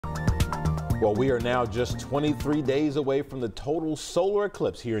Well, we are now just 23 days away from the total solar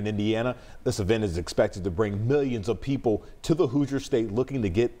eclipse here in Indiana. This event is expected to bring millions of people to the Hoosier State looking to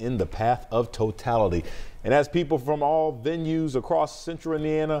get in the path of totality. And as people from all venues across central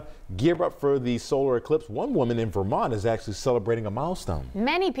Indiana gear up for the solar eclipse, one woman in Vermont is actually celebrating a milestone.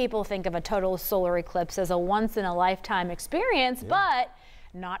 Many people think of a total solar eclipse as a once-in-a-lifetime experience, but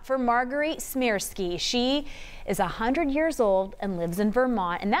not for Marguerite Smyrski. She is 100 years old and lives in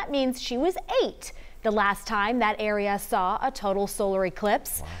Vermont, and that means she was 8 the last time that area saw a total solar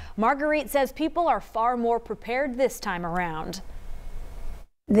eclipse. Wow. Marguerite says people are far more prepared this time around.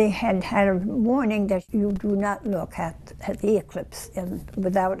 They had a warning that you do not look at the eclipse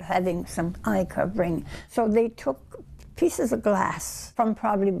without having some eye covering. So they took pieces of glass from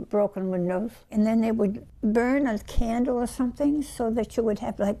probably broken windows, and then they would burn a candle or something so that you would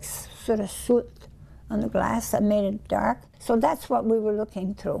have like sort of soot on the glass that made it dark. So that's what we were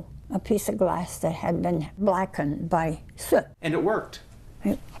looking through, a piece of glass that had been blackened by soot. And it worked.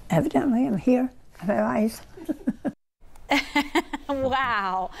 Evidently, I'm here, I have eyes.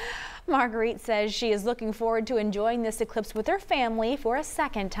 Wow. Marguerite says she is looking forward to enjoying this eclipse with her family for a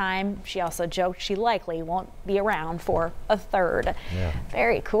second time. She also joked she likely won't be around for a third. Yeah.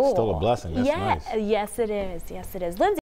 Very cool. Still a blessing. That's nice. Yes, it is. Yes, it is. Lindsay.